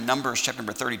Numbers chapter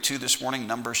number 32 this morning.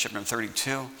 Numbers chapter number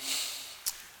 32.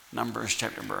 Numbers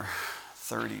chapter number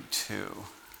 32.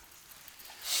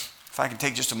 If I could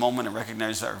take just a moment and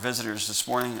recognize our visitors this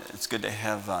morning. It's good to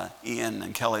have Ian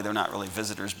and Kelly. They're not really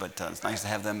visitors, but it's nice to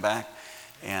have them back.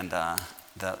 And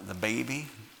the baby.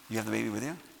 You have the baby with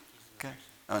you? Good.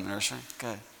 Oh, in the nursery?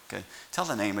 Good, good. Tell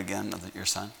the name again of your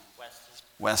son.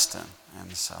 Weston.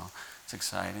 And so it's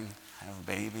exciting. I have a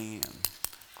baby and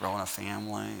growing a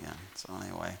family. And so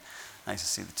anyway, nice to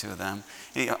see the two of them.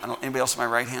 Anybody else on my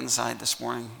right-hand side this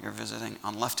morning? You're visiting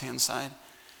on left-hand side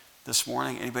this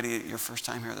morning? Anybody your first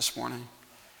time here this morning?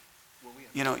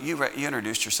 You know, you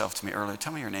introduced yourself to me earlier.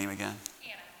 Tell me your name again.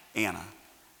 Anna.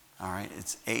 All right.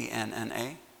 It's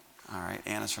A-N-N-A. All right.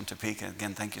 Anna's from Topeka.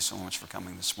 Again, thank you so much for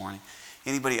coming this morning.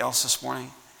 Anybody else this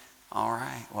morning? All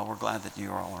right. Well, we're glad that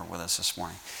you all are with us this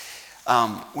morning.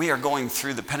 We are going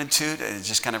through the Pentateuch. It's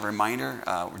just kind of a reminder.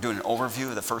 We're doing an overview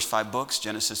of the first 5 books.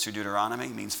 Genesis through Deuteronomy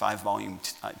means 5-volume.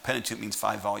 Pentateuch means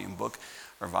 5-volume book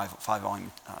or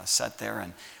 5-volume set there.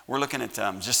 And we're looking at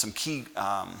just some key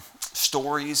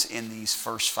stories in these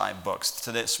first 5 books.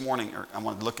 So this morning, I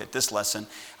want to look at this lesson.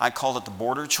 I called it the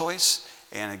border choice.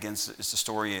 And again, it's the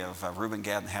story of Reuben,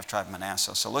 Gad, and the half-tribe of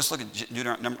Manasseh. So let's look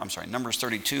at Numbers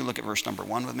 32. Look at verse number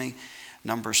 1 with me.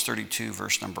 Numbers 32,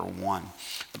 verse number 1.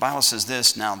 The Bible says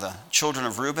this, "Now the children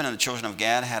of Reuben and the children of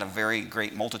Gad had a very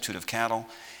great multitude of cattle.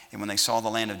 And when they saw the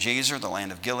land of Jazer, the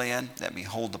land of Gilead, that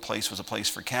behold, the place was a place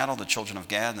for cattle, the children of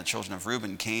Gad and the children of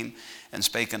Reuben came and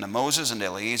spake unto Moses and to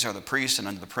Eleazar the priest and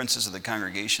unto the princes of the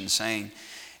congregation, saying,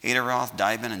 Adaroth,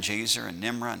 Dibon, and Jazer, and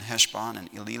Nimrah, and Heshbon,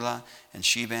 and Elilah, and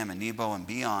Shebam, and Nebo, and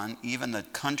beyond, even the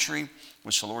country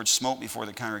which the Lord smote before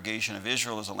the congregation of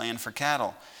Israel is a land for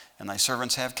cattle, and thy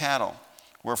servants have cattle.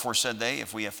 Wherefore said they,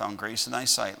 If we have found grace in thy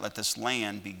sight, let this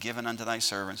land be given unto thy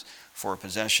servants for a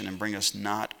possession, and bring us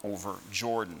not over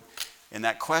Jordan." And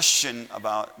that question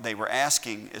about they were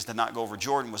asking is to not go over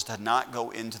Jordan was to not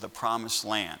go into the promised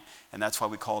land. And that's why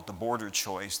we call it the border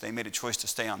choice. They made a choice to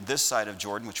stay on this side of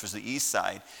Jordan, which was the east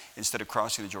side, instead of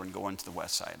crossing the Jordan, going to the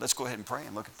west side. Let's go ahead and pray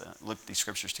and look at these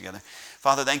scriptures together.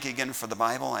 Father, thank you again for the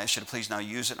Bible. I ask you to please now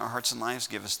use it in our hearts and lives.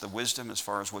 Give us the wisdom as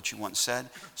far as what you once said.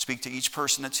 Speak to each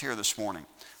person that's here this morning.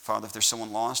 Father, if there's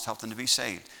someone lost, help them to be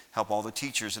saved. Help all the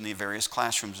teachers in the various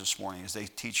classrooms this morning as they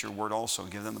teach your word also.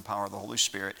 Give them the power of the Holy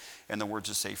Spirit and the words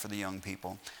to say for the young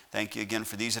people. Thank you again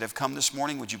for these that have come this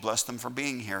morning. Would you bless them for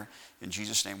being here? In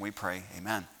Jesus' name we pray.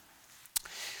 Amen.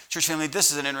 Church family,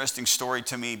 this is an interesting story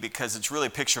to me because it's really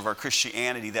a picture of our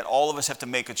Christianity, that all of us have to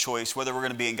make a choice whether we're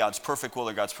going to be in God's perfect will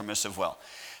or God's permissive will.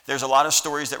 There's a lot of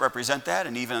stories that represent that,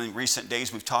 and even in recent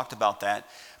days we've talked about that.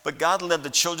 But God led the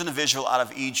children of Israel out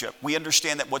of Egypt. We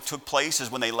understand that what took place is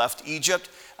when they left Egypt,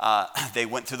 they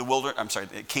went through the wilderness.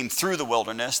 They came through the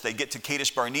wilderness. They get to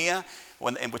Kadesh Barnea,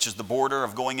 which is the border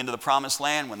of going into the promised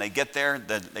land. When they get there,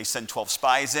 they send 12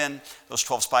 spies in. Those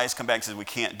 12 spies come back and say, "We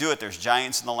can't do it. There's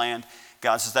giants in the land."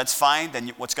 God says, "That's fine. Then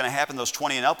what's going to happen? Those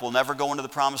 20 and up will never go into the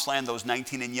promised land. Those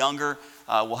 19 and younger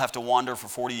will have to wander for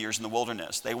 40 years in the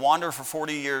wilderness." They wander for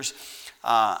 40 years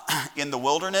in the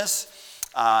wilderness.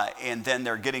 And then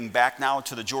they're getting back now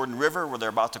to the Jordan River, where they're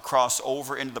about to cross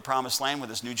over into the promised land with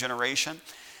this new generation.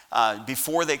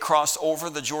 Before they crossed over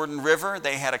the Jordan River,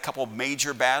 they had a couple of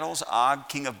major battles. Og,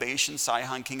 king of Bashan,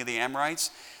 Sihon, king of the Amorites.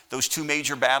 Those 2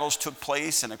 major battles took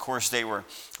place, and of course they were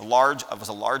large. It was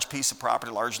a large piece of property,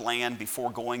 large land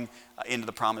before going into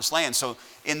the promised land. So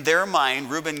in their mind,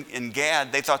 Reuben and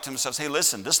Gad, they thought to themselves, "Hey,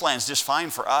 listen, this land's just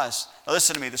fine for us." Now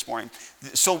listen to me this morning.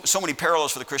 So many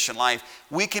parallels for the Christian life.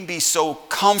 We can be so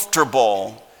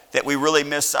comfortable that we really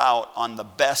miss out on the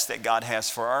best that God has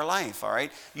for our life, all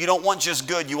right? You don't want just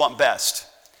good, you want best.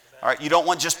 All right, you don't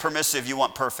want just permissive, you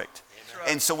want perfect.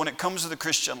 And so when it comes to the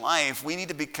Christian life, we need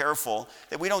to be careful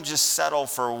that we don't just settle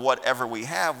for whatever we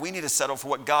have. We need to settle for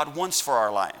what God wants for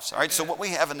our lives. All right, so what we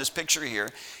have in this picture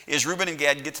here is Reuben and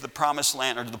Gad get to the promised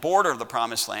land, or to the border of the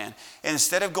promised land, and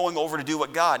instead of going over to do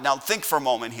what God, now think for a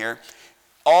moment here,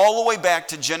 all the way back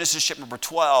to Genesis chapter number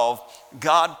 12,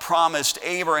 God promised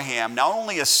Abraham not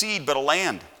only a seed, but a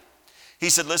land.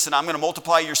 He said, "Listen, I'm going to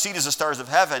multiply your seed as the stars of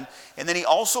heaven." And then he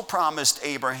also promised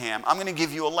Abraham, "I'm going to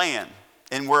give you a land."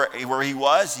 And where he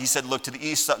was, he said, "Look to the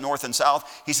east, north, and south."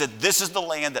 He said, "This is the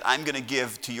land that I'm going to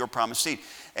give to your promised seed."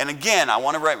 And again, I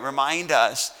want to remind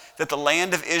us that the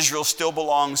land of Israel still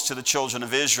belongs to the children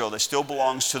of Israel. It still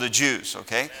belongs to the Jews,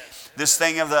 okay? This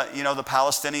thing of the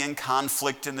Palestinian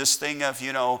conflict, and this thing of,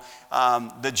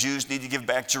 the Jews need to give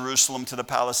back Jerusalem to the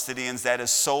Palestinians, that is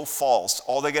so false.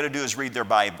 All they got to do is read their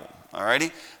Bible. All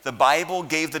righty? The Bible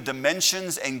gave the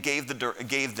dimensions and gave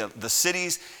the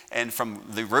cities, and from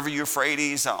the river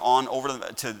Euphrates on over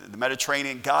to the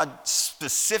Mediterranean, God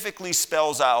specifically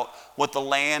spells out what the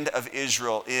land of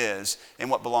Israel is and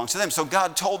what belongs to them. So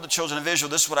God told the children of Israel,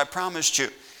 this is what I promised you.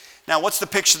 Now, what's the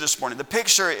picture this morning? The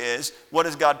picture is, what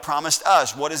has God promised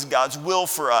us? What is God's will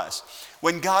for us?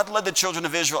 When God led the children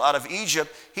of Israel out of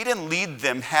Egypt, he didn't lead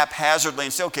them haphazardly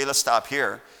and say, okay, let's stop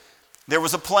here. There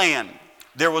was a plan.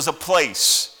 There was a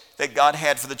place that God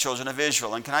had for the children of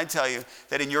Israel. And can I tell you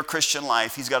that in your Christian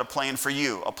life, he's got a plan for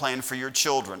you, a plan for your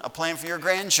children, a plan for your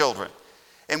grandchildren.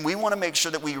 And we want to make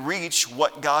sure that we reach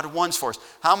what God wants for us.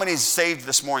 How many is saved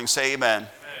this morning? Say amen.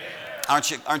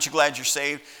 Amen. Aren't you glad you're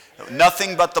saved?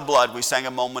 Nothing but the blood, we sang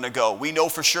a moment ago. We know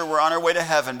for sure we're on our way to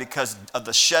heaven because of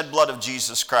the shed blood of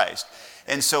Jesus Christ.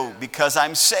 And so because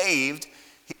I'm saved,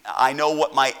 I know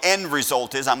what my end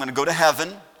result is. I'm going to go to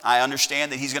heaven. I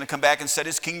understand that he's going to come back and set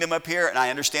his kingdom up here, and I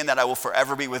understand that I will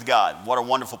forever be with God. What a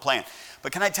wonderful plan.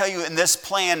 But can I tell you, in this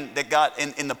plan that God,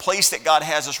 in the place that God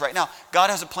has us right now,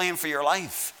 God has a plan for your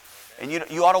life. And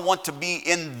you ought to want to be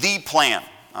in the plan,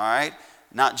 all right?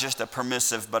 Not just a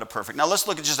permissive, but a perfect. Now let's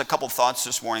look at just a couple thoughts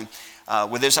this morning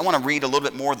with this. I want to read a little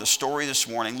bit more of the story this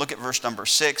morning. Look at verse number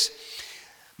 6.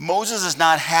 Moses is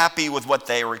not happy with what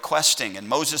they are requesting. And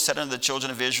Moses said unto the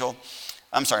children of Israel,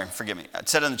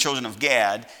 said unto the children of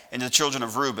Gad and to the children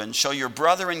of Reuben, shall your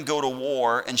brethren go to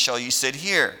war, and shall ye sit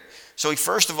here? So he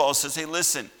first of all says, hey,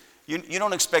 listen, you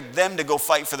don't expect them to go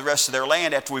fight for the rest of their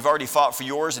land after we've already fought for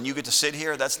yours and you get to sit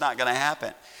here? That's not going to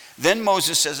happen. Then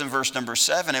Moses says in verse number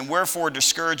 7, and wherefore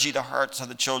discourage ye the hearts of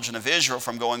the children of Israel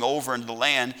from going over into the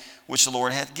land which the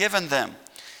Lord hath given them?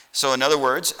 So in other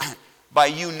words, by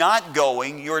you not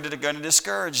going, you're going to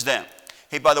discourage them.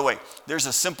 Hey, by the way, there's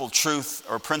a simple truth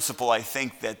or principle I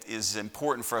think that is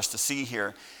important for us to see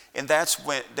here. And that's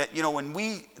when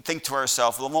we think to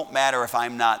ourselves, well, it won't matter if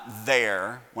I'm not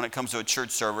there when it comes to a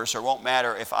church service, or it won't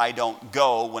matter if I don't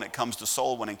go when it comes to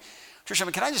soul winning. Church,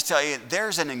 can I just tell you,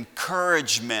 there's an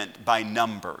encouragement by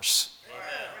numbers.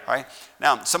 All right?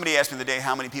 Now, somebody asked me the other day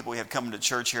how many people we have coming to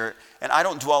church here, and I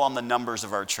don't dwell on the numbers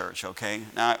of our church, okay?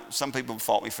 Now, some people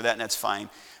fault me for that, and that's fine.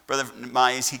 Brother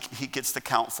Mize, he gets the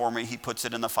count for me. He puts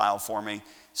it in the file for me,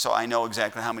 so I know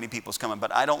exactly how many people's coming.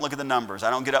 But I don't look at the numbers. I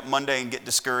don't get up Monday and get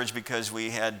discouraged because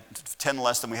we had 10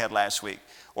 less than we had last week.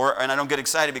 And I don't get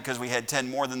excited because we had 10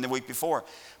 more than the week before.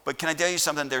 But can I tell you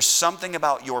something? There's something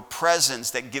about your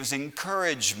presence that gives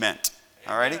encouragement,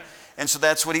 all righty? And so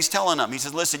that's what he's telling them. He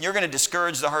says, listen, you're going to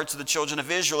discourage the hearts of the children of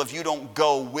Israel if you don't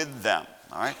go with them,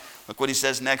 all right? Look what he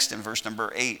says next in verse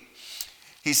number 8.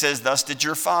 He says, thus did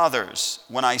your fathers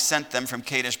when I sent them from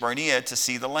Kadesh Barnea to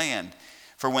see the land.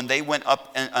 For when they went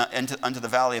up unto the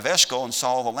valley of Eshcol and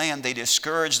saw the land, they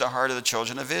discouraged the heart of the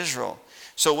children of Israel.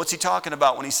 So what's he talking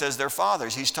about when he says their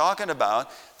fathers? He's talking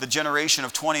about the generation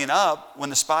of 20 and up. When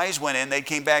the spies went in, they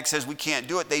came back and says, we can't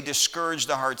do it. They discouraged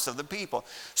the hearts of the people.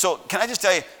 So can I just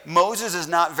tell you, Moses is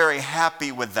not very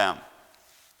happy with them.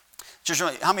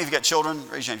 How many of you got children?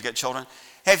 Raise your hand if you got children.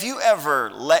 Have you ever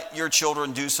let your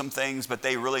children do some things, but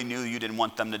they really knew you didn't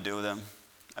want them to do them?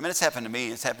 I mean, it's happened to me.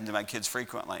 It's happened to my kids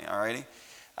frequently, all righty?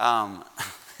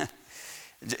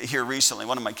 Here recently,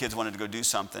 one of my kids wanted to go do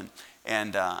something,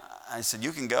 and I said,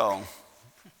 you can go,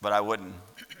 but I wouldn't.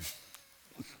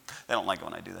 They don't like it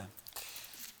when I do that.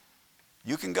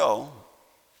 You can go,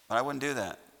 but I wouldn't do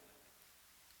that.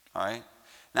 All right?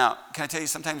 Now, can I tell you,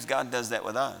 sometimes God does that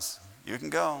with us. You can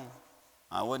go.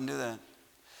 I wouldn't do that.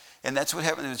 And that's what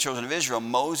happened to the children of Israel.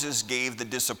 Moses gave the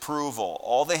disapproval.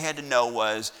 All they had to know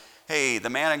was, hey, the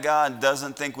man of God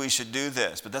doesn't think we should do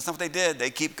this. But that's not what they did. They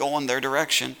keep going their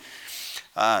direction.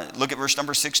 Look at verse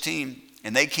number 16.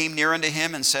 And they came near unto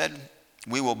him and said,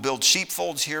 we will build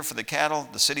sheepfolds here for the cattle,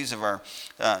 the cities of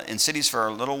cities for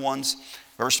our little ones.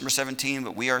 Verse number 17,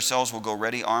 but we ourselves will go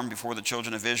ready armed before the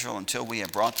children of Israel until we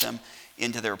have brought them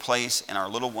into their place, and our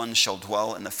little ones shall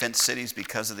dwell in the fenced cities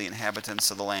because of the inhabitants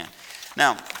of the land.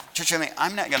 Now, church family,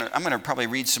 I'm going to probably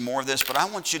read some more of this, but I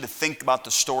want you to think about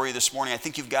the story this morning. I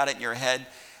think you've got it in your head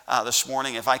this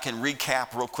morning. If I can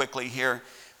recap real quickly here.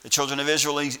 The children of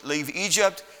Israel leave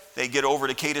Egypt. They get over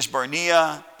to Kadesh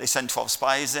Barnea. They send 12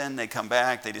 spies in. They come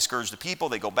back. They discourage the people.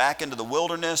 They go back into the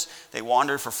wilderness. They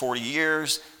wander for 40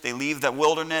 years. They leave the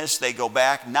wilderness. They go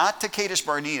back, not to Kadesh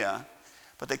Barnea,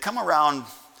 but they come around.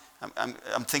 I'm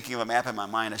thinking of a map in my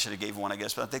mind. I should have gave one, I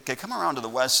guess. But they come around to the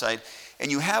west side,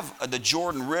 and you have the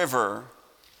Jordan River,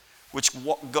 which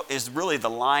is really the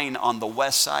line on the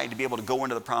west side to be able to go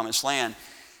into the promised land.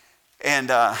 And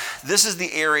this is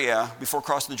the area, before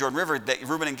crossing the Jordan River, that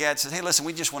Reuben and Gad said, hey, listen,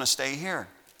 we just want to stay here.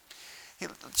 Hey,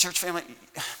 church family,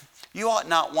 You ought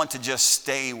not want to just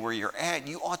stay where you're at.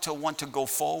 You ought to want to go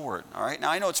forward, all right?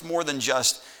 Now, I know it's more than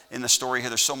just, in the story here,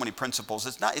 there's so many principles.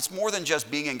 It's more than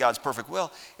just being in God's perfect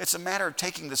will. It's a matter of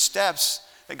taking the steps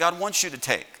that God wants you to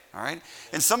take, all right?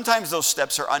 And sometimes those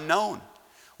steps are unknown.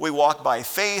 We walk by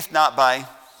faith, not by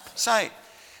sight.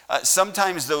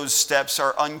 Sometimes those steps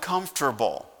are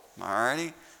uncomfortable, all righty?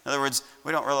 In other words,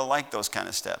 we don't really like those kind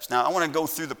of steps. Now, I want to go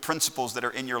through the principles that are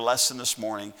in your lesson this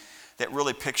morning that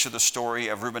really picture the story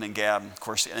of Reuben and Gad. Of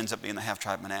course, it ends up being the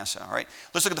half-tribe Manasseh, all right?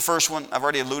 Let's look at the first one. I've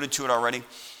already alluded to it already.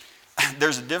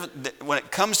 When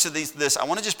it comes to this, I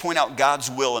want to just point out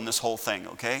God's will in this whole thing,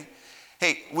 okay?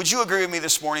 Hey, would you agree with me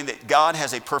this morning that God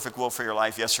has a perfect will for your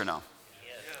life, yes or no?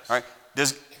 Yes. All right?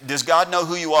 Does God know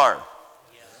who you are?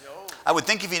 Yes. I would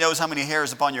think if he knows how many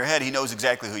hairs upon your head, he knows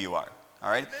exactly who you are, all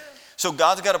right? Amen. So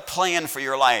God's got a plan for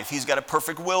your life. He's got a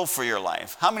perfect will for your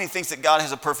life. How many thinks that God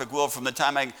has a perfect will from the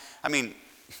time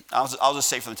I'll just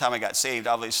say from the time I got saved.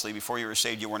 Obviously, before you were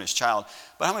saved, you weren't his child.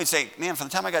 But how many say, man, from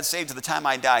the time I got saved to the time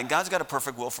I died, God's got a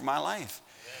perfect will for my life?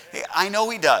 Hey, I know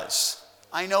he does.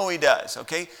 I know he does,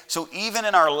 okay? So even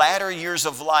in our latter years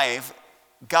of life,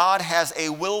 God has a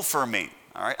will for me,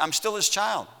 all right? I'm still his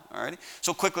child, all right?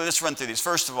 So quickly, let's run through these.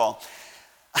 First of all,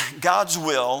 God's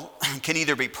will can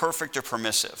either be perfect or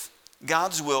permissive.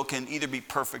 God's will can either be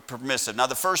perfect or permissive. Now,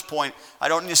 the first point, I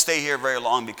don't need to stay here very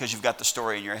long because you've got the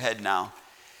story in your head now.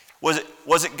 Was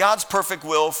it God's perfect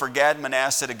will for Gad and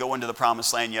Manasseh to go into the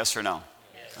promised land, yes or no?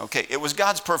 Yes. Okay, it was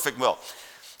God's perfect will.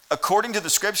 According to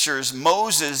the scriptures,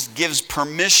 Moses gives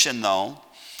permission, though.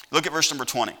 Look at verse number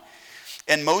 20.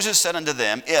 And Moses said unto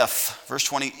them, verse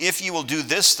 20, if you will do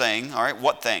this thing, all right,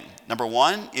 what thing? Number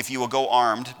 1, if you will go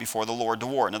armed before the Lord to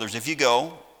war. In other words, if you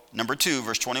go, number 2,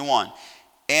 verse 21,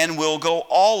 and will go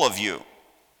all of you,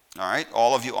 all right,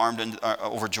 all of you armed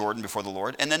over Jordan before the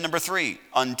Lord. And then number 3,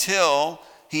 until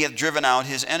he hath driven out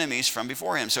his enemies from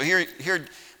before him. So here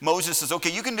Moses says, okay,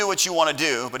 you can do what you want to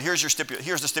do, but here's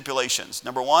the stipulations.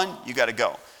 Number 1, you got to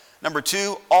go. Number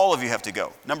 2, all of you have to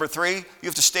go. Number 3, you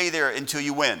have to stay there until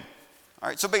you win. All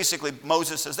right, so basically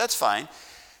Moses says, that's fine.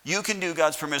 You can do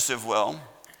God's permissive will,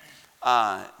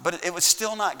 but it was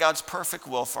still not God's perfect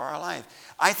will for our life.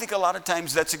 I think a lot of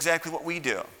times that's exactly what we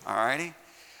do, all righty?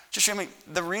 Just remember,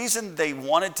 the reason they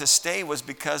wanted to stay was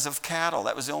because of cattle.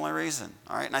 That was the only reason,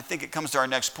 all right? And I think it comes to our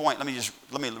next point. Let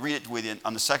me read it with you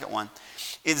on the second one.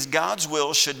 Is God's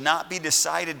will should not be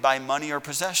decided by money or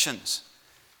possessions.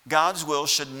 God's will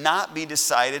should not be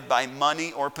decided by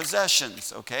money or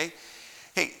possessions, okay?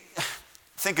 Hey,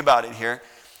 think about it here.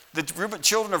 The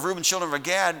children of Reuben, children of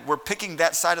Gad, were picking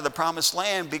that side of the promised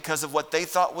land because of what they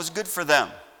thought was good for them.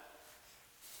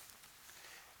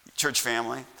 Church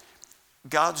family,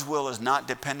 God's will is not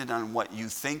dependent on what you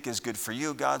think is good for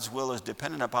you. God's will is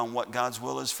dependent upon what God's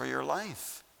will is for your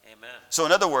life. Amen. So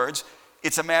in other words,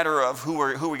 it's a matter of who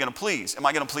are we going to please? Am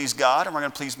I going to please God or am I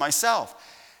going to please myself?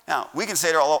 Now, we can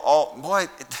say to boy,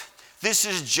 this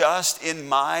is just in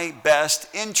my best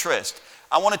interest.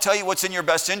 I want to tell you what's in your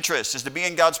best interest is to be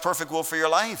in God's perfect will for your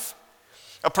life.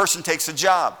 A person takes a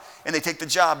job, and they take the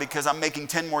job because I'm making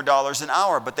 $10 more an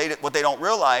hour, but what they don't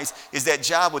realize is that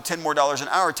job with $10 more an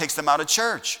hour takes them out of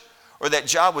church, or that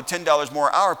job with $10 more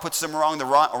an hour puts them around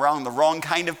the wrong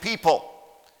kind of people.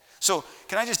 So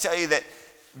can I just tell you that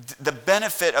the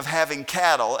benefit of having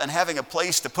cattle and having a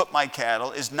place to put my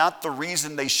cattle is not the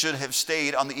reason they should have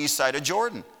stayed on the east side of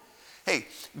Jordan. Hey,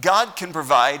 God can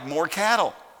provide more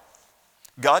cattle.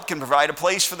 God can provide a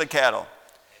place for the cattle.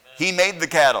 Amen. He made the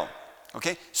cattle.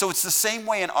 Okay, so it's the same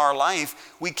way in our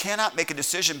life. We cannot make a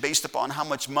decision based upon how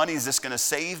much money is this going to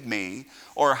save me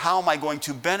or how am I going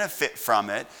to benefit from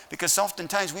it, because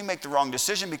oftentimes we make the wrong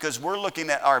decision because we're looking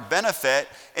at our benefit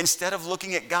instead of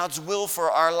looking at God's will for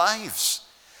our lives.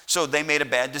 So they made a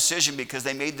bad decision because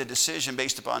they made the decision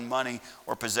based upon money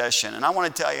or possession. And I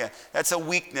want to tell you, that's a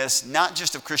weakness not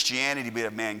just of Christianity but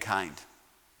of mankind.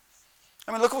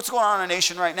 I mean, look what's going on in our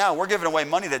nation right now. We're giving away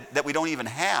money that we don't even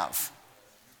have.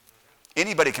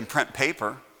 Anybody can print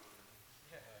paper.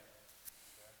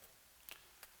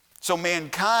 So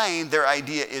mankind, their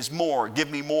idea is more.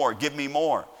 Give me more. Give me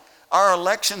more. Our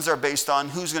elections are based on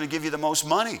who's going to give you the most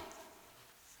money.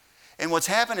 And what's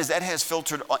happened is that has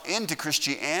filtered into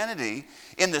Christianity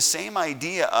in the same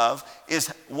idea of is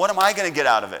what am I going to get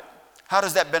out of it? How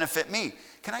does that benefit me?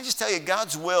 Can I just tell you,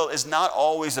 God's will is not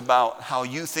always about how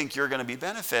you think you're going to be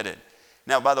benefited.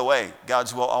 Now, by the way,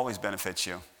 God's will always benefits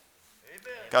you.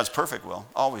 God's perfect will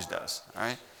always does, all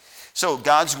right? So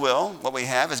God's will, what we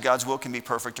have is God's will can be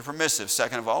perfect or permissive.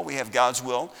 Second of all, we have God's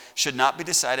will should not be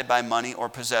decided by money or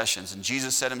possessions. And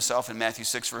Jesus said himself in Matthew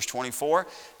 6, verse 24,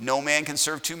 no man can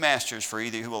serve two masters, for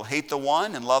either he will hate the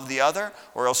one and love the other,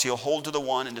 or else he'll hold to the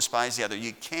one and despise the other.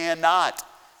 You cannot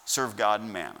serve God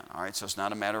and mammon. All right, so it's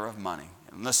not a matter of money.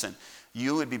 And listen,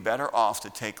 you would be better off to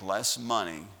take less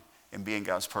money and be in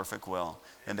God's perfect will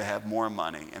than to have more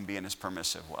money and be in his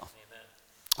permissive will. Amen.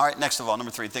 All right, next of all,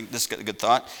 number 3, I think this is a good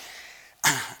thought.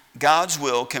 God's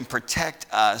will can protect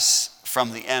us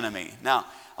from the enemy. Now,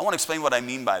 I want to explain what I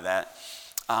mean by that.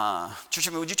 Church,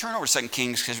 would you turn over to 2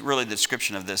 Kings, because really the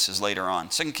description of this is later on.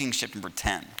 2 Kings chapter number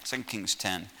 10. 2 Kings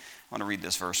 10. I want to read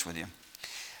this verse with you.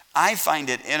 I find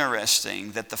it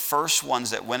interesting that the first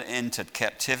ones that went into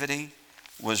captivity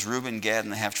was Reuben, Gad,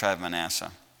 and the half-tribe of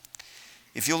Manasseh.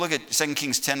 If you look at 2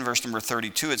 Kings 10, verse number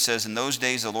 32, it says, in those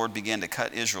days the Lord began to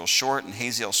cut Israel short, and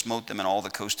Hazael smote them in all the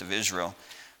coast of Israel.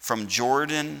 From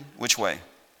Jordan, which way?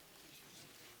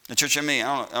 The church of me,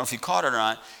 I don't know if you caught it or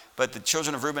not, but the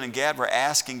children of Reuben and Gad were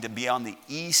asking to be on the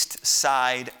east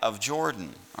side of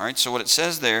Jordan. All right, so what it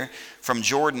says there, from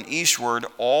Jordan eastward,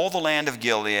 all the land of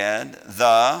Gilead,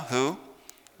 the who?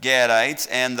 Gadites,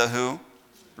 and the who?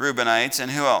 Reubenites,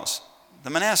 and who else? The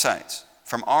Manassites.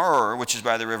 From Aroer, which is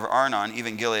by the river Arnon,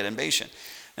 even Gilead and Bashan.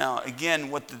 Now,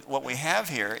 again, what we have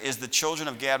here is the children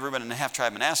of Gad, Reuben, and the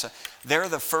half-tribe Manasseh. They're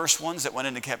the first ones that went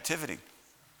into captivity.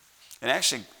 And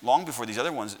actually, long before these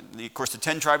other ones, of course, the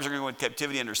 10 tribes are going to go into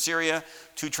captivity under Syria.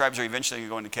 2 tribes are eventually going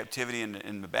to go into captivity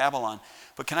in Babylon.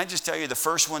 But can I just tell you, the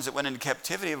first ones that went into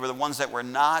captivity were the ones that were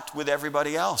not with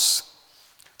everybody else.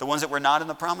 The ones that were not in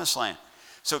the promised land.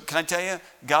 So can I tell you,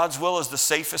 God's will is the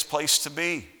safest place to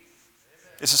be.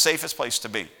 It's the safest place to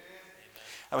be.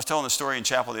 I was telling the story in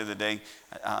chapel the other day.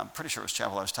 I'm pretty sure it was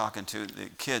chapel I was talking to the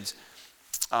kids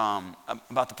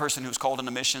about the person who was called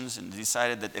into missions and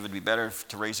decided that it would be better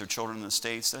to raise their children in the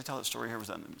States. Did I tell that story here? Was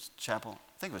that in chapel?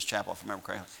 I think it was chapel, if I remember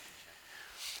correctly.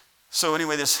 So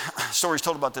anyway, this story is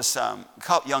told about this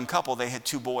young couple. They had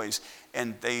 2 boys,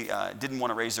 and they didn't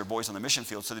want to raise their boys on the mission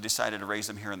field, so they decided to raise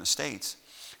them here in the States.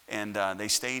 And they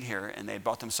stayed here, and they had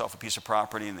bought themselves a piece of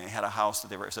property, and they had a house that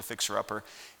they were as a fixer-upper.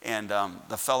 And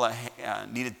the fella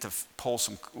needed to pull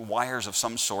some wires of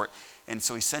some sort, and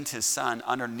so he sent his son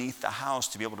underneath the house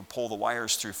to be able to pull the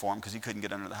wires through for him because he couldn't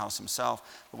get under the house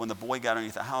himself. But when the boy got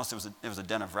underneath the house, there was a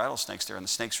den of rattlesnakes there, and the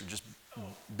snakes were just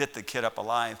bit the kid up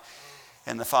alive.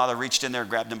 And the father reached in there,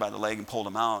 grabbed him by the leg, and pulled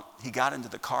him out. He got into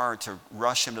the car to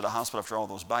rush him to the hospital after all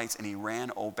those bites, and he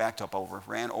ran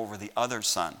over the other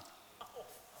son.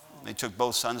 They took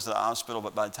both sons to the hospital,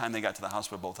 but by the time they got to the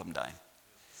hospital, both of them died.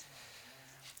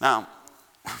 Now,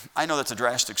 I know that's a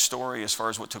drastic story as far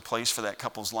as what took place for that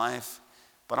couple's life,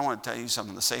 but I want to tell you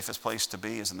something. The safest place to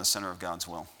be is in the center of God's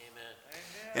will. Amen.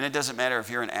 And it doesn't matter if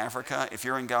you're in Africa. If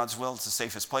you're in God's will, it's the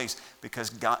safest place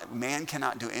because man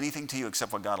cannot do anything to you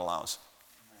except what God allows.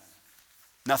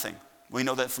 Nothing. We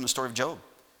know that from the story of Job.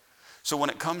 So when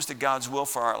it comes to God's will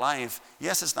for our life,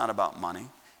 yes, it's not about money.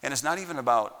 And it's not even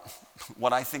about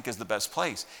what I think is the best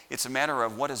place. It's a matter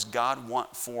of what does God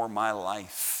want for my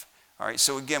life. All right,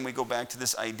 so again, we go back to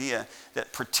this idea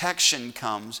that protection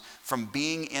comes from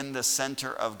being in the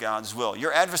center of God's will.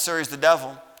 Your adversary is the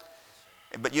devil.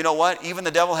 But you know what? Even the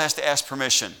devil has to ask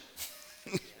permission.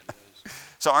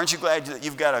 So aren't you glad that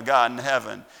you've got a God in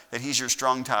heaven, that he's your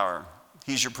strong tower,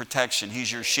 he's your protection,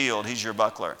 he's your shield, he's your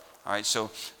buckler. All right, so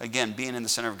again, being in the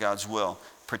center of God's will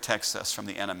protects us from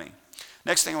the enemy.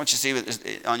 Next thing I want you to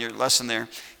see on your lesson there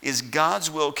is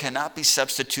God's will cannot be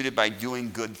substituted by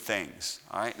doing good things.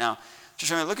 All right, now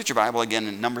just remember, look at your Bible again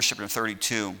in Numbers chapter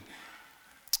 32.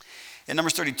 In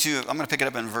Numbers 32, I'm going to pick it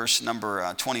up in verse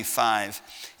number 25.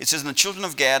 It says, and the children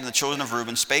of Gad and the children of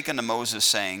Reuben spake unto Moses,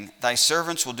 saying, thy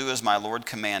servants will do as my Lord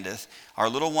commandeth. Our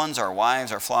little ones, our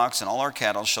wives, our flocks, and all our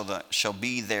cattle shall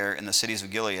be there in the cities of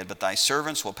Gilead. But thy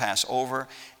servants will pass over,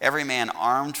 every man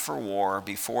armed for war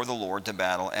before the Lord to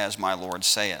battle, as my Lord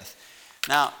saith.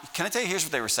 Now, can I tell you, here's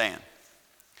what they were saying.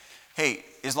 Hey,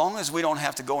 as long as we don't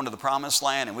have to go into the promised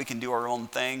land and we can do our own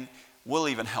thing, we'll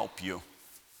even help you.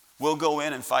 We'll go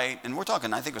in and fight, and we're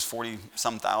talking, I think it was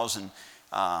 40-some thousand,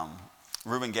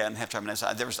 Reuben, Gad, and half-tribe Manasseh.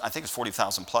 I think it was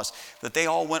 40,000 plus, that they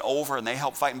all went over and they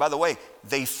helped fight. And by the way,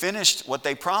 they finished what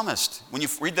they promised. When you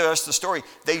read the rest of the story,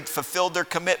 they fulfilled their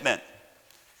commitment.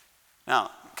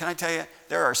 Now, can I tell you,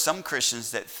 there are some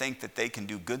Christians that think that they can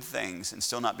do good things and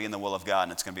still not be in the will of God,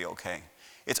 and it's going to be okay.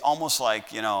 It's almost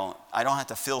like, I don't have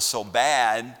to feel so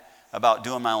bad about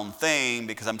doing my own thing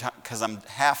because I'm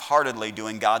half-heartedly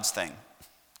doing God's thing.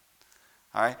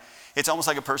 All right? It's almost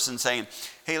like a person saying,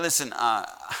 hey, listen,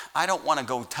 I don't want to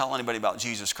go tell anybody about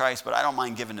Jesus Christ, but I don't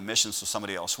mind giving to missions so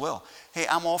somebody else will. Hey,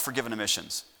 I'm all for giving to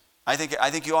missions. I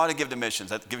think you ought to give to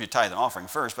missions. I'd give you tithe and offering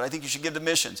first, but I think you should give to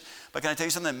missions. But can I tell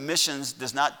you something? Missions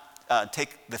does not take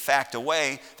the fact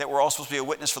away that we're all supposed to be a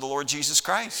witness for the Lord Jesus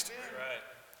Christ.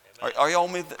 Are you all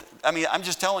me? I mean, I'm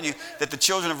just telling you that the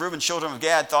children of Reuben, children of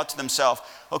Gad, thought to themselves,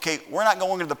 okay, we're not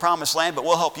going into the promised land, but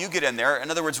we'll help you get in there.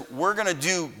 In other words, we're going to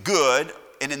do good,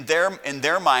 and in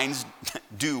their minds,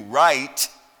 do right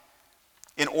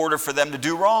in order for them to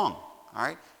do wrong. All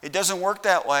right? It doesn't work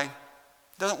that way.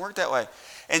 It doesn't work that way.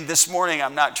 And this morning,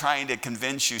 I'm not trying to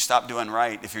convince you stop doing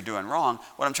right if you're doing wrong.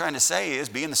 What I'm trying to say is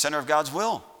be in the center of God's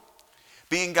will.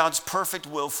 Be in God's perfect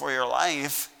will for your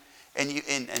life,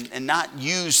 and not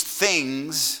use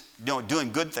things,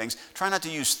 doing good things. Try not to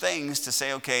use things to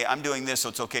say, okay, I'm doing this, so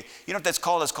it's okay. You know what that's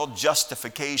called? It's called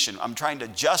justification. I'm trying to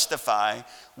justify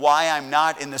why I'm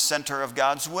not in the center of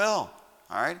God's will.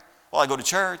 All right? Well, I go to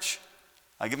church.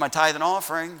 I give my tithe and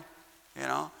offering,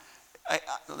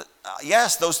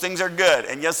 yes, those things are good,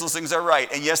 and yes, those things are right,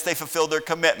 and yes, they fulfilled their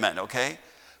commitment, okay?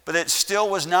 But it still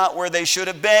was not where they should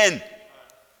have been.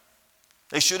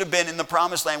 They should have been in the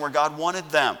promised land where God wanted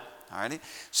them, all right?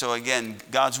 So again,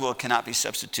 God's will cannot be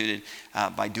substituted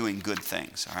by doing good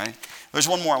things, all right? There's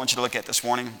one more I want you to look at this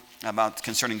morning about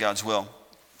concerning God's will.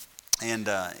 And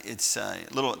it's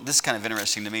this is kind of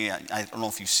interesting to me. I don't know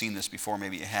if you've seen this before,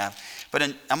 maybe you have. But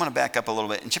I'm going to back up a little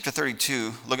bit. In chapter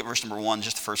 32, look at verse number 1,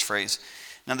 just the first phrase.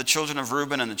 Now the children of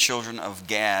Reuben and the children of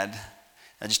Gad,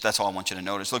 that's all I want you to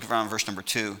notice. Look around verse number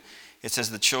 2. It says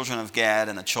the children of Gad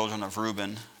and the children of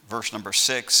Reuben. Verse number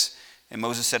 6, and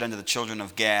Moses said unto the children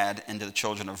of Gad and to the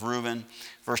children of Reuben.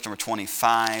 Verse number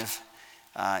 25,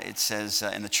 it says,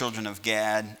 and the children of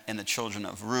Gad and the children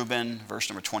of Reuben. Verse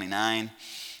number 29,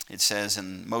 it says,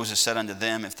 and Moses said unto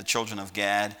them, if the children of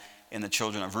Gad and the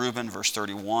children of Reuben. Verse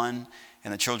 31,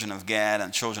 and the children of Gad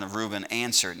and the children of Reuben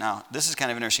answered. Now, this is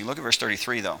kind of interesting. Look at verse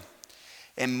 33, though.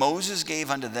 And Moses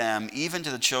gave unto them, even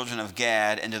to the children of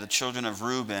Gad and to the children of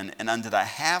Reuben, and unto the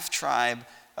half-tribe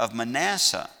of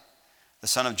Manasseh, the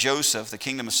son of Joseph, the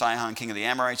kingdom of Sihon, king of the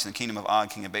Amorites, and the kingdom of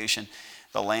Og, king of Bashan,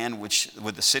 the land which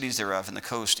with the cities thereof, and the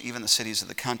coast, even the cities of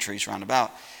the countries round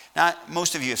about. Now,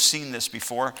 most of you have seen this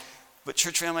before, but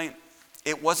church family,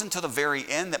 it wasn't until the very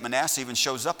end that Manasseh even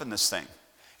shows up in this thing.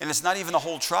 And it's not even the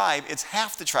whole tribe, it's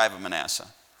half the tribe of Manasseh.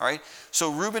 All right?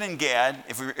 So Reuben and Gad,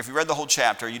 if you read the whole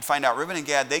chapter, you'd find out Reuben and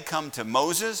Gad, they come to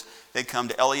Moses, they come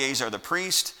to Eleazar the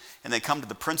priest, and they come to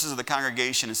the princes of the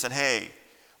congregation and said, hey,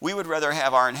 we would rather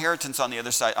have our inheritance on the other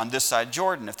side, on this side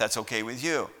Jordan, if that's okay with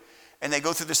you. And they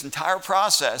go through this entire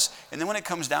process, and then when it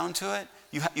comes down to it,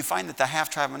 you find that the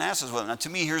half-tribe of Manasseh is with them. Now, to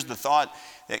me, here's the thought,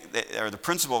 or the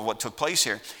principle of what took place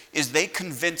here, is they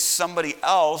convinced somebody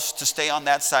else to stay on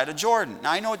that side of Jordan.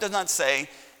 Now, I know it does not say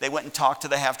they went and talked to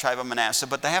the half-tribe of Manasseh,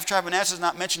 but the half-tribe of Manasseh is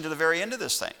not mentioned to the very end of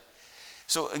this thing.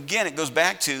 So, again, it goes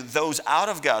back to those out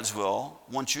of God's will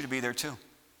want you to be there too.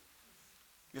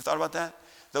 You've thought about that?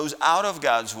 Those out of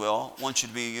God's will want you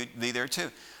to be there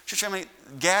too. Church family,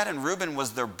 Gad and Reuben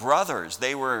was their brothers.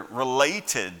 They were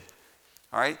related.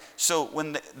 All right? So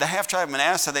when the half-tribe of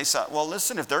Manasseh, they said, well,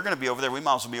 listen, if they're going to be over there, we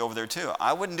might as well be over there too.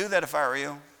 I wouldn't do that if I were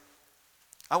you.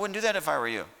 I wouldn't do that if I were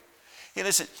you. Hey,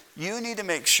 listen, you need to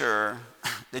make sure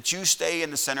that you stay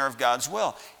in the center of God's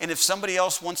will. And if somebody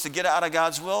else wants to get out of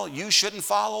God's will, you shouldn't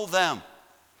follow them.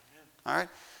 All right?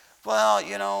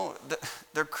 Well,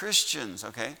 they're Christians,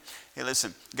 okay? Hey,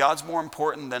 listen, God's more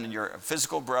important than your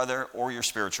physical brother or your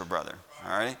spiritual brother,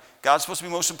 all right? God's supposed to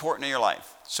be most important in your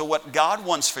life. So what God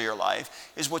wants for your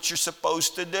life is what you're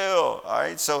supposed to do, all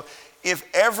right? So if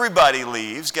everybody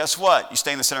leaves, guess what? You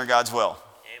stay in the center of God's will.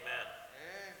 Amen.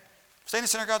 Stay in the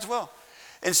center of God's will.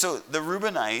 And so the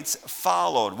Reubenites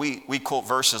followed. We quote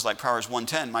verses like Proverbs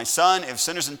 1:10, my son, if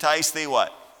sinners entice thee,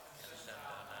 what?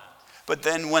 But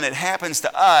then when it happens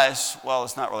to us, well,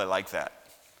 it's not really like that.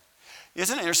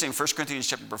 Isn't it interesting, 1 Corinthians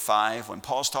chapter 5, when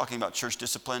Paul's talking about church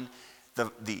discipline,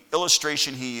 the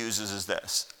illustration he uses is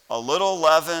this. A little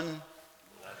leaven.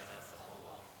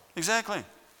 Exactly.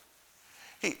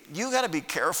 Hey, you got to be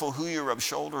careful who you rub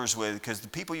shoulders with, because the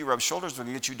people you rub shoulders with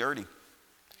will get you dirty.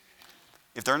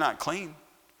 If they're not clean.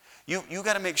 You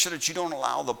got to make sure that you don't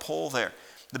allow the pull there.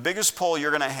 The biggest pull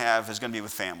you're going to have is going to be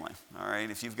with family, all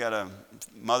right? If you've got a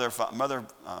father,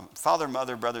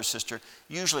 mother, brother, sister,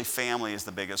 usually family is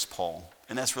the biggest pull.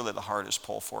 And that's really the hardest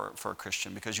pull for a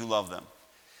Christian, because you love them.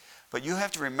 But you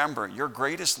have to remember, your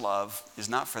greatest love is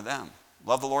not for them.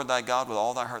 Love the Lord thy God with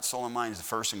all thy heart, soul, and mind is the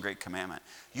first and great commandment.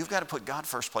 You've got to put God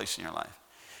first place in your life.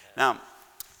 Now,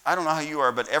 I don't know how you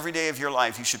are, but every day of your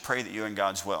life, you should pray that you're in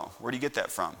God's will. Where do you get that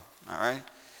from? All right?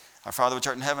 Our Father which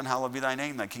art in heaven, hallowed be thy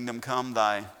name. Thy kingdom come,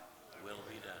 thy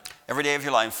Every day of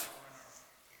your life.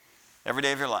 Every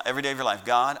day of your life. Every day of your life.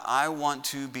 God, I want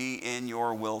to be in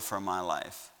your will for my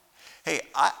life. Hey,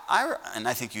 and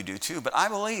I think you do too, but I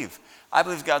believe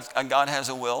God has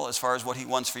a will as far as what he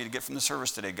wants for you to get from the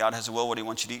service today. God has a will what he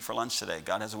wants you to eat for lunch today.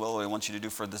 God has a will what he wants you to do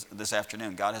for this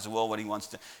afternoon. God has a will what he wants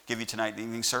to give you tonight in the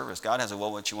evening service. God has a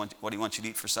will what he wants you to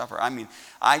eat for supper. I mean,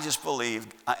 I just believe,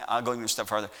 I'll go even a step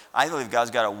farther. I believe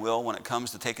God's got a will when it comes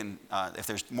to taking, if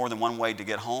there's more than one way to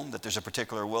get home, that there's a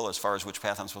particular will as far as which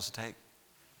path I'm supposed to take.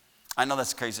 I know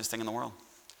that's the craziest thing in the world.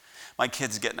 My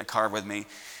kids get in a car with me,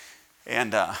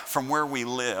 and from where we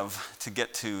live to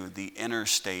get to the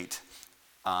interstate,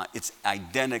 it's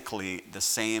identically the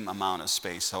same amount of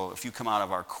space. So if you come out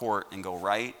of our court and go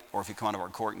right, or if you come out of our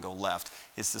court and go left,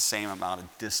 it's the same amount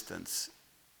of distance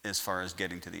as far as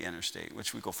getting to the interstate,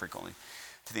 which we go frequently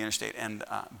to the interstate. And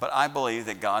but I believe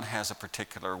that God has a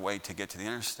particular way to get to the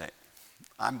interstate.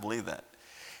 I believe that.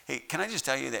 Hey, can I just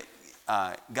tell you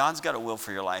that God's got a will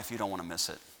for your life? You don't want to miss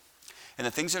it. And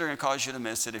the things that are going to cause you to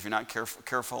miss it, if you're not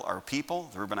careful, are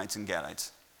people, the Reubenites and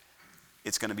Gadites.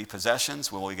 It's going to be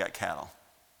possessions. Well, we got cattle.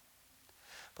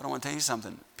 But I want to tell you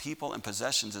something. People and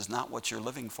possessions is not what you're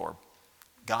living for.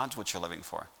 God's what you're living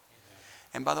for.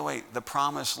 And by the way, the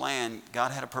promised land,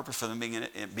 God had a purpose for them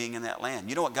being in that land.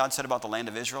 You know what God said about the land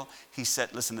of Israel? He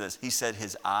said, listen to this. He said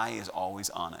his eye is always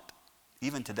on it,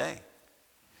 even today.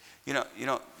 You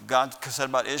know, God said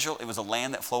about Israel, it was a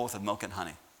land that floweth with milk and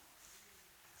honey.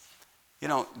 You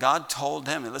know, God told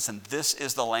them, listen, this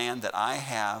is the land that I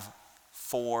have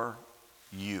for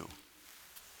you.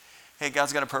 Hey,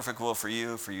 God's got a perfect will for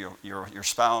you, for your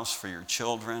spouse, for your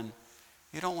children.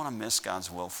 You don't want to miss God's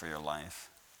will for your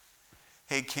life.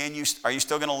 Hey, are you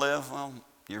still going to live? Well,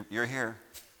 you're here.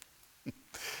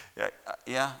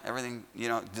 Yeah, everything,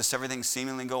 does everything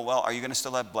seemingly go well? Are you going to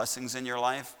still have blessings in your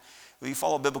life? Well, you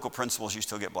follow biblical principles, you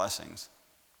still get blessings.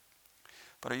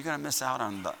 But are you going to miss out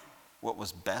on what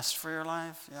was best for your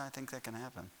life? Yeah, I think that can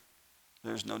happen.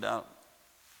 There's no doubt.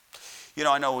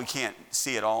 I know we can't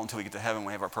see it all until we get to heaven.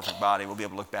 We have our perfect body. We'll be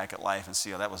able to look back at life and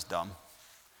see, oh, that was dumb.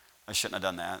 I shouldn't have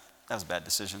done that. That was a bad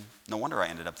decision. No wonder I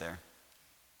ended up there.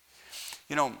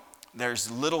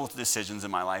 There's little decisions in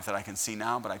my life that I can see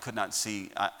now, but I could not see.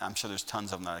 I'm sure there's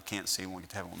tons of them that I can't see. When we get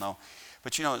to heaven, we'll know.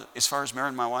 But, as far as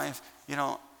marrying my wife,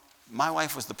 my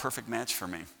wife was the perfect match for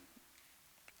me.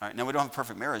 All right, now, we don't have a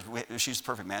perfect marriage, but she's the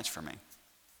perfect match for me.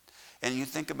 And you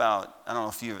think about, I don't know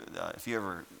if you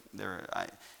ever,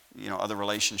 other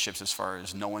relationships as far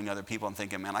as knowing other people and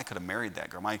thinking, man, I could have married that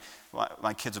girl.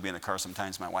 My kids will be in the car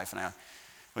sometimes, my wife and I,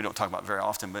 we don't talk about it very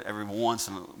often, but every once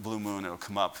in a blue moon it'll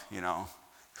come up,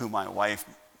 who my wife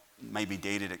maybe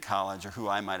dated at college or who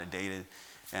I might have dated.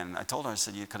 And I told her, I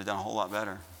said, you could have done a whole lot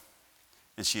better.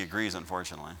 And she agrees,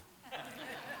 unfortunately.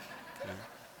 Okay.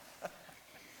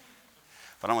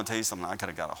 But I want to tell you something, I could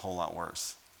have got a whole lot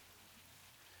worse.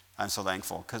 I'm so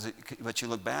thankful. But you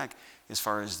look back, as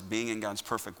far as being in God's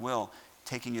perfect will,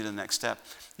 taking you to the next step.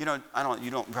 You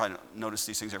don't probably notice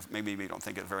these things, or maybe you don't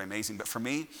think it's very amazing, but for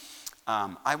me,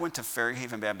 I went to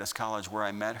Fairhaven Baptist College where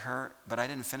I met her, but I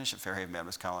didn't finish at Fairhaven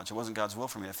Baptist College. It wasn't God's will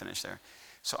for me to finish there.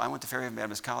 So I went to Fairhaven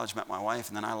Baptist College, met my wife,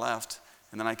 and then I left,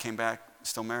 and then I came back,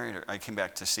 still married her. I came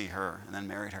back to see her, and then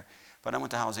married her. But I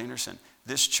went to Howes Anderson.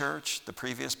 This church, the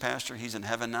previous pastor, he's in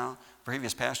heaven now. The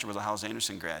previous pastor was a Howes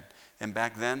Anderson grad. And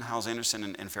back then, Howes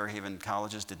Anderson and Fairhaven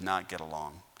colleges did not get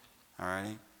along. All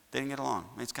right? They didn't get along.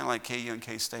 I mean, it's kind of like KU and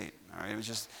K-State. All right? It was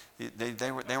just,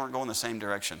 they weren't going the same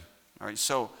direction. All right?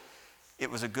 So it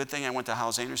was a good thing I went to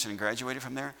Howes Anderson and graduated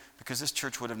from there, because this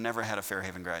church would have never had a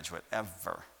Fairhaven graduate,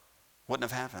 ever. Wouldn't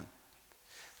have happened.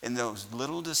 And those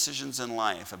little decisions in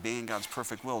life of being in God's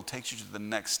perfect will takes you to the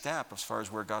next step as far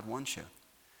as where God wants you.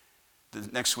 The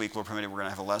next week, Lord permitting, we're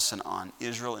going to have a lesson on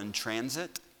Israel in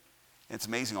transit. It's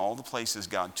amazing all the places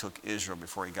God took Israel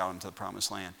before he got them to the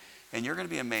promised land. And you're going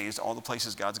to be amazed all the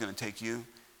places God's going to take you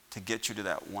to get you to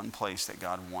that one place that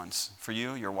God wants for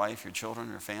you, your wife, your children,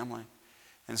 your family.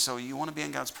 And so you want to be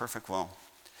in God's perfect will.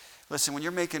 Listen, when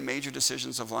you're making major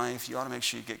decisions of life, you ought to make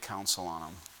sure you get counsel on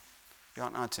them. You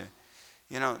ought not to.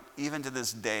 Even to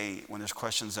this day, when there's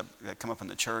questions that come up in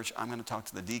the church, I'm going to talk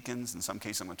to the deacons. In some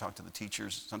cases, I'm going to talk to the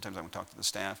teachers. Sometimes I'm going to talk to the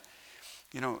staff.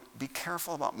 Be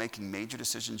careful about making major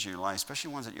decisions in your life,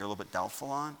 especially ones that you're a little bit doubtful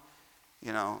on.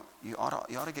 You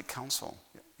ought to get counsel.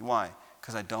 Why?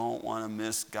 Because I don't want to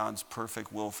miss God's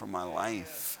perfect will for my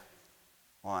life.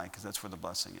 Why? Because that's where the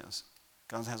blessing is.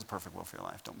 God has a perfect will for your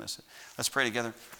life. Don't miss it. Let's pray together.